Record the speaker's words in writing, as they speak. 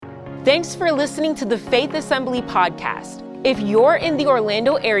Thanks for listening to the Faith Assembly podcast. If you're in the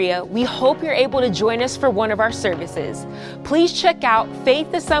Orlando area, we hope you're able to join us for one of our services. Please check out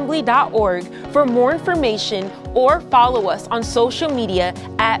faithassembly.org for more information or follow us on social media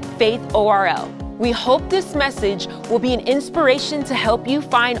at FaithORL. We hope this message will be an inspiration to help you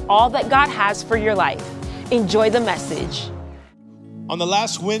find all that God has for your life. Enjoy the message. On the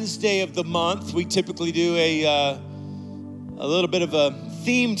last Wednesday of the month, we typically do a little bit of a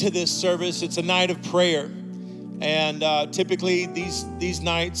theme to this service. It's a night of prayer. And typically these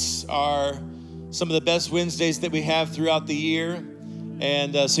nights are some of the best Wednesdays that we have throughout the year.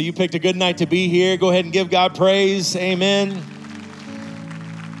 And so you picked a good night to be here. Go ahead and give God praise. Amen.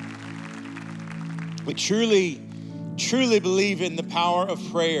 We truly believe in the power of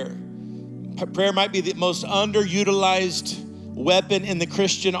prayer. Prayer might be the most underutilized weapon in the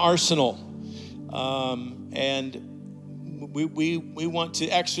Christian arsenal. And we want to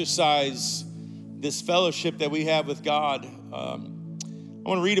exercise this fellowship that we have with God. I want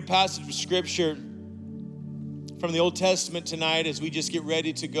to read a passage of scripture from the Old Testament tonight as we just get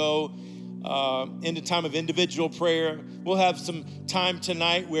ready to go into time of individual prayer. We'll have some time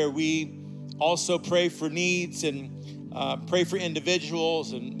tonight where we also pray for needs and pray for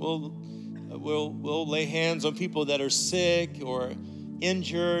individuals, and we'll lay hands on people that are sick or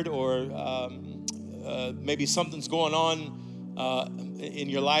injured, or maybe something's going on in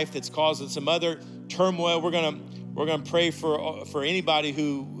your life that's causing some other turmoil. We're gonna pray for anybody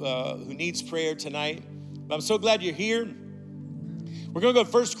who needs prayer tonight. But I'm so glad you're here. We're gonna go to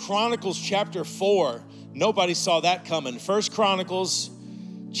 1 Chronicles chapter 4. Nobody saw that coming. 1 Chronicles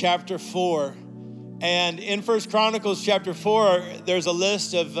chapter 4. And in 1 Chronicles chapter 4, there's a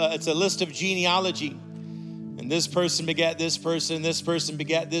list of it's a list of genealogy. And this person begat this person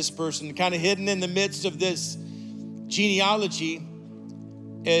begat this person. Kind of hidden in the midst of this genealogy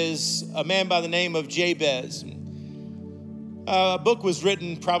is a man by the name of Jabez. A book was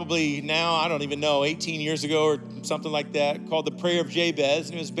written probably now, I don't even know, 18 years ago or something like that, called The Prayer of Jabez,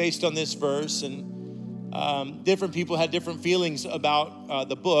 and it was based on this verse. And different people had different feelings about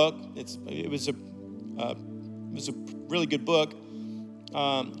the book. It was a really good book.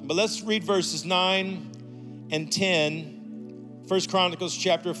 But let's read verses 9 and 10, 1 Chronicles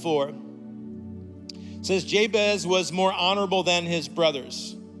chapter 4. It says, Jabez was more honorable than his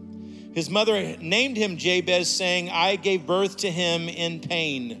brothers. His mother named him Jabez, saying, I gave birth to him in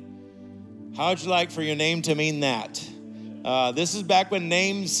pain. How would you like for your name to mean that? This is back when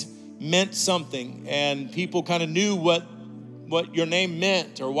names meant something, and people kind of knew what your name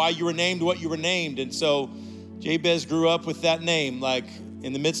meant or why you were named what you were named. And so Jabez grew up with that name, like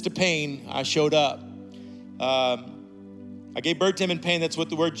in the midst of pain, I showed up. I gave birth to him in pain. That's what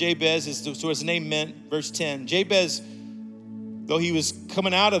the word Jabez is. So his name meant. Verse 10. Jabez, though he was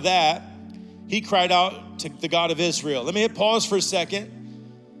coming out of that, he cried out to the God of Israel. Let me hit pause for a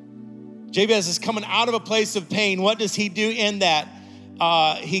second. Jabez is coming out of a place of pain. What does he do in that?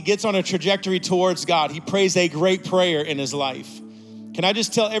 He gets on a trajectory towards God. He prays a great prayer in his life. Can I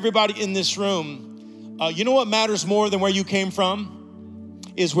just tell everybody in this room, you know what matters more than where you came from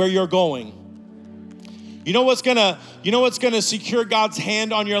is where you're going. You know what's gonna secure God's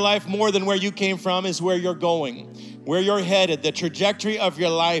hand on your life more than where you came from is where you're going, where you're headed, the trajectory of your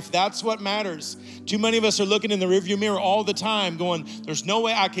life. That's what matters. Too many of us are looking in the rearview mirror all the time going, there's no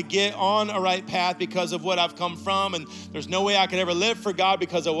way I could get on a right path because of what I've come from, and there's no way I could ever live for God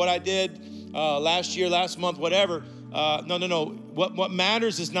because of what I did last year, last month, whatever. No. What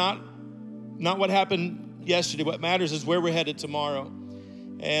matters is not what happened yesterday. What matters is where we're headed tomorrow.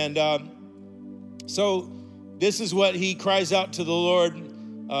 And so this is what he cries out to the Lord.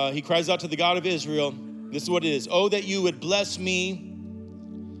 He cries out to the God of Israel. This is what it is. Oh, that you would bless me.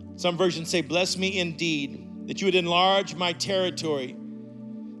 Some versions say, bless me indeed, that you would enlarge my territory.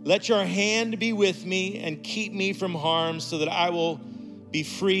 Let your hand be with me and keep me from harm so that I will be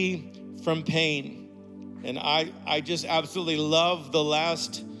free from pain. And I just absolutely love the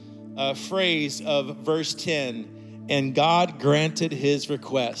last phrase of verse 10. And God granted his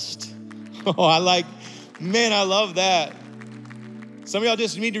request. Oh, I love that. Some of y'all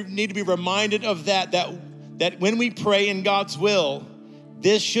just need to be reminded of that when we pray in God's will,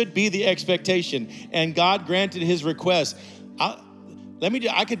 this should be the expectation. And God granted his request. I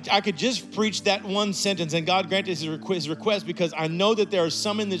could just preach that one sentence, and God granted his request, because I know that there are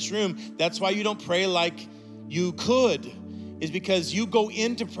some in this room. That's why you don't pray like you could, is because you go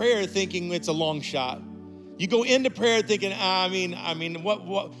into prayer thinking it's a long shot. You go into prayer thinking, why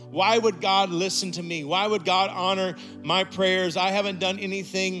would God listen to me? Why would God honor my prayers? I haven't done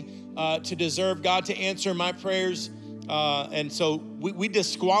anything to deserve God to answer my prayers. And so we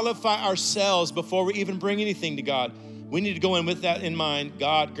disqualify ourselves before we even bring anything to God. We need to go in with that in mind.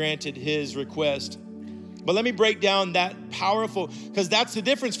 God granted his request. But let me break down that powerful, because that's the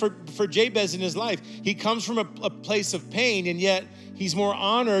difference for Jabez in his life. He comes from a place of pain, and yet he's more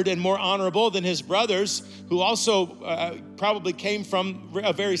honored and more honorable than his brothers, who also probably came from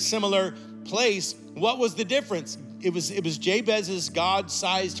a very similar place. What was the difference? It was Jabez's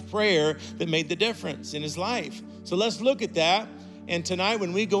God-sized prayer that made the difference in his life. So let's look at that. And tonight,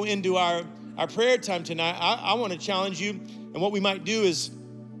 when we go into our prayer time tonight, I want to challenge you. And what we might do is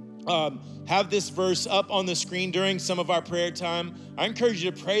have this verse up on the screen during some of our prayer time. I encourage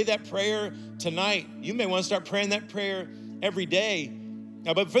you to pray that prayer tonight. You may want to start praying that prayer every day.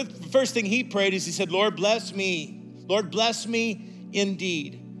 But the first thing he prayed is he said, Lord, bless me. Lord, bless me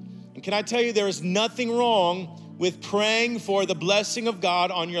indeed. And can I tell you, there is nothing wrong with praying for the blessing of God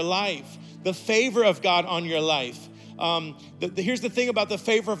on your life, the favor of God on your life. Here's the thing about the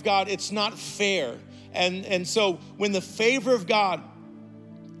favor of God. It's not fair. And so when the favor of God,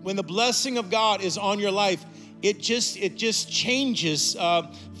 when the blessing of God is on your life, it just changes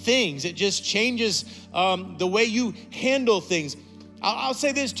things. It just changes the way you handle things. I'll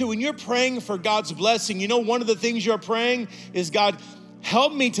say this too. When you're praying for God's blessing, you know, one of the things you're praying is, God,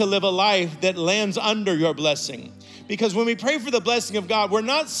 help me to live a life that lands under your blessing. Because when we pray for the blessing of God, we're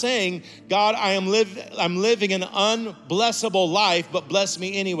not saying, God, I'm living an unblessable life, but bless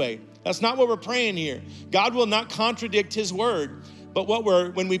me anyway. That's not what we're praying here. God will not contradict his word. But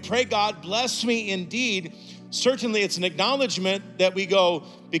when we pray, God, bless me indeed, certainly it's an acknowledgement that we go,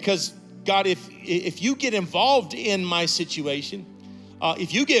 because God, if you get involved in my situation,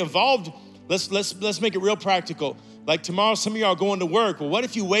 if you get involved, let's make it real practical. Like tomorrow, some of y'all are going to work. Well, what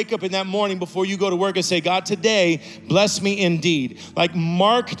if you wake up in that morning before you go to work and say, God, today, bless me indeed. Like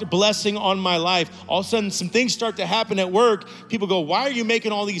marked blessing on my life. All of a sudden, some things start to happen at work. People go, why are you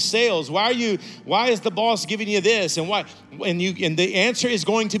making all these sales? Why is the boss giving you this? And why? And the answer is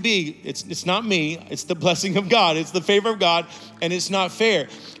going to be, it's not me. It's the blessing of God. It's the favor of God, and it's not fair.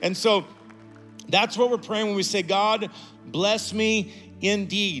 And so that's what we're praying when we say, God, bless me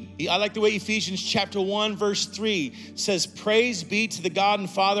indeed. I like the way Ephesians chapter 1, verse 3 says, praise be to the God and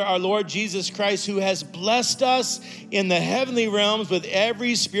Father, our Lord Jesus Christ, who has blessed us in the heavenly realms with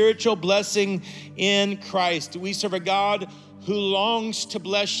every spiritual blessing in Christ. We serve a God who longs to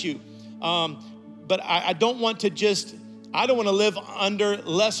bless you. But I don't want to live under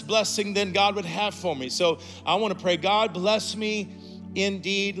less blessing than God would have for me. So I want to pray, God, bless me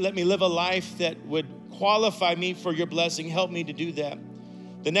indeed. Let me live a life that would qualify me for your blessing. Help me to do that.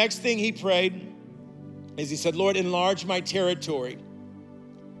 The next thing he prayed is he said, Lord, enlarge my territory.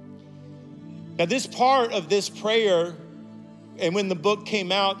 Now, this part of this prayer, and when the book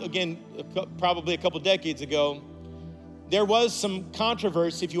came out, again, probably a couple decades ago, there was some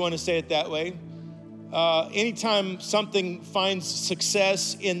controversy, if you want to say it that way. Anytime something finds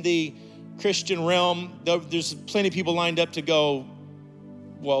success in the Christian realm, there's plenty of people lined up to go,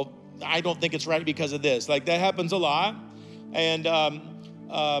 well, I don't think it's right because of this. Like, that happens a lot. And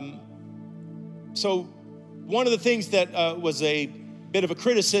so one of the things that was a bit of a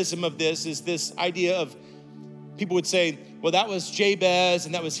criticism of this is this idea of, people would say, well, that was Jabez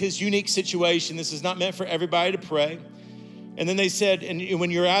and that was his unique situation. This is not meant for everybody to pray. And then they said, and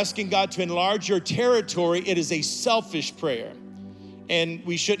when you're asking God to enlarge your territory, it is a selfish prayer. And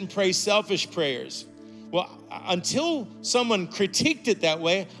we shouldn't pray selfish prayers. Well, until someone critiqued it that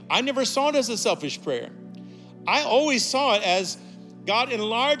way, I never saw it as a selfish prayer. I always saw it as, God,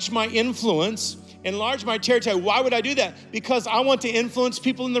 enlarge my influence, enlarge my territory. Why would I do that? Because I want to influence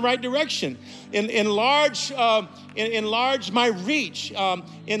people in the right direction. Enlarge my reach.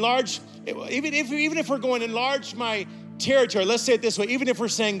 Even if we're going enlarge my territory. Let's say it this way. Even if we're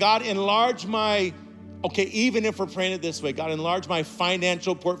saying, God, enlarge even if we're praying it this way, God, enlarge my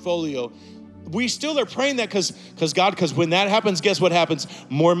financial portfolio. We still are praying that because when that happens, guess what happens?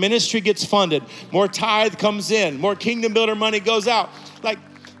 More ministry gets funded, more tithe comes in, more kingdom builder money goes out. Like,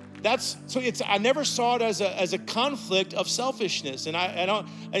 I never saw it as a conflict of selfishness. And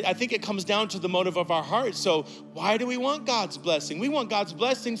I think it comes down to the motive of our heart. So why do we want God's blessing? We want God's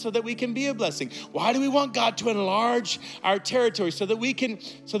blessing so that we can be a blessing. Why do we want God to enlarge our territory so that we can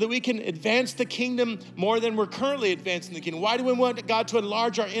advance the kingdom more than we're currently advancing the kingdom? Why do we want God to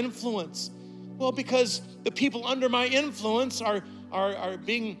enlarge our influence? Well, because the people under my influence are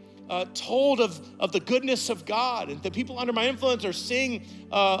being told of the goodness of God. And the people under my influence are seeing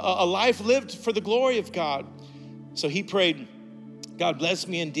a life lived for the glory of God. So he prayed, God, bless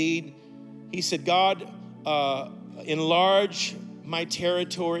me indeed. He said, God, enlarge my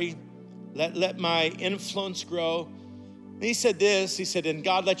territory. Let my influence grow. And he said this, he said, and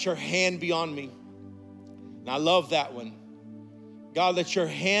God, let your hand be on me. And I love that one. God, let your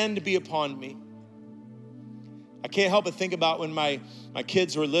hand be upon me. I can't help but think about when my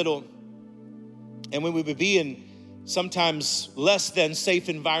kids were little and when we would be in sometimes less than safe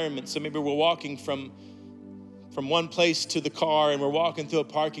environments. So maybe we're walking from one place to the car and we're walking through a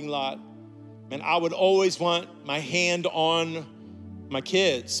parking lot. And I would always want my hand on my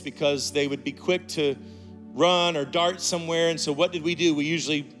kids because they would be quick to run or dart somewhere. And so what did we do? We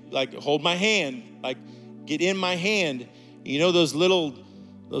usually like hold my hand, like get in my hand. You know, those little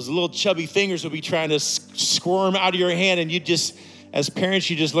chubby fingers would be trying to squirm out of your hand, and you just, as parents,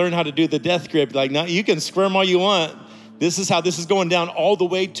 you just learn how to do the death grip. Like, no, you can squirm all you want. This is how this is going down all the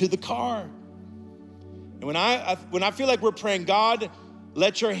way to the car. And when I feel like we're praying, God,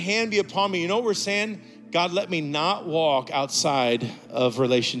 let your hand be upon me, you know what we're saying? God, let me not walk outside of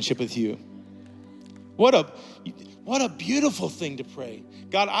relationship with you. What a beautiful thing to pray.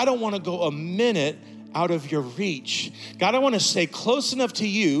 God, I don't want to go a minute out of your reach. God, I want to stay close enough to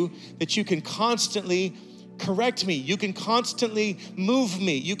you that you can constantly correct me. You can constantly move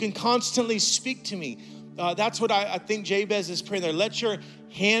me. You can constantly speak to me. That's what I think Jabez is praying there. Let your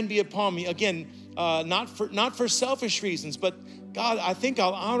hand be upon me. Again, not for selfish reasons, but God, I think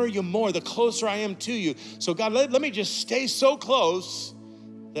I'll honor you more the closer I am to you. So God, let me just stay so close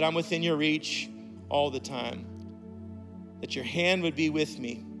that I'm within your reach all the time. That your hand would be with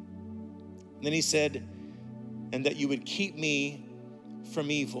me. And then he said, and that you would keep me from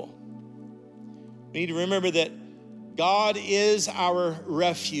evil. We need to remember that God is our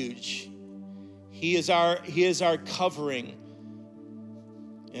refuge. He is our covering.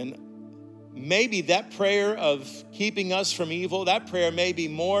 And maybe that prayer of keeping us from evil, that prayer may be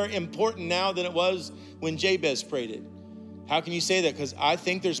more important now than it was when Jabez prayed it. How can you say that? Because I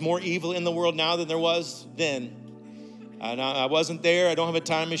think there's more evil in the world now than there was then. And I wasn't there. I don't have a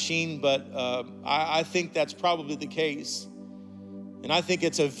time machine, but I think that's probably the case. And I think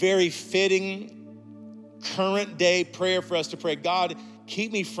it's a very fitting current day prayer for us to pray. God,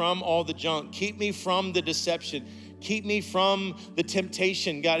 keep me from all the junk. Keep me from the deception. Keep me from the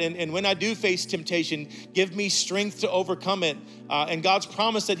temptation, God. And when I do face temptation, give me strength to overcome it. And God's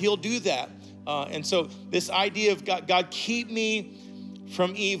promised that he'll do that. And so this idea of God, keep me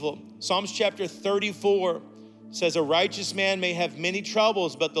from evil. Psalms chapter 34 says, a righteous man may have many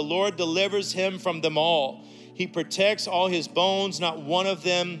troubles, but the Lord delivers him from them all. He protects all his bones. Not one of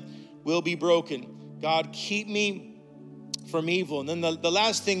them will be broken. God, keep me from evil. And then the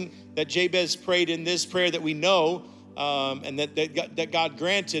last thing that Jabez prayed in this prayer that we know, and that God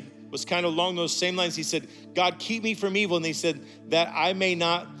granted, was kind of along those same lines. He said, God, keep me from evil. And he said that I may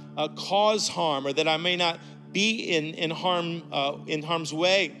not cause harm, or that I may not be in harm's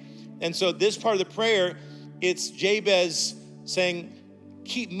way. And so this part of the prayer, it's Jabez saying,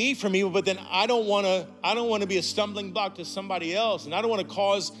 keep me from evil, but then I don't want to be a stumbling block to somebody else, and I don't want to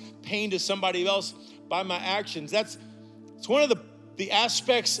cause pain to somebody else by my actions. It's one of the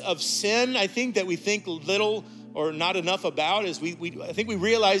aspects of sin, I think, that we think little or not enough about. Is I think we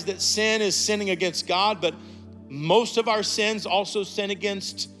realize that sin is sinning against God, but most of our sins also sin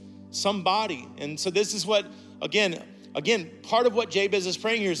against somebody. And so this is what, again, part of what Jabez is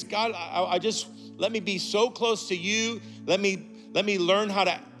praying here is, God, I just, let me be so close to you. Let me learn how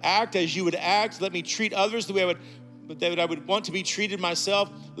to act as you would act. Let me treat others the way I would want to be treated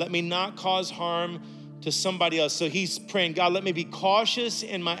myself. Let me not cause harm to somebody else. So he's praying, God, let me be cautious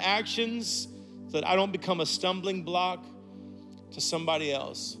in my actions so that I don't become a stumbling block to somebody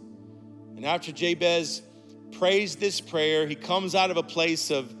else. And after Jabez prays this prayer, he comes out of a place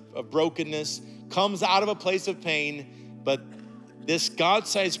of brokenness, comes out of a place of pain, but this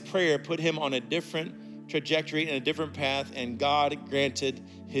God-sized prayer put him on a different trajectory and a different path, and God granted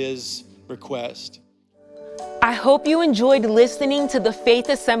his request. I hope you enjoyed listening to the Faith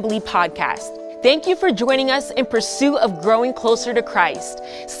Assembly podcast. Thank you for joining us in pursuit of growing closer to Christ.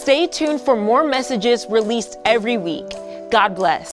 Stay tuned for more messages released every week. God bless.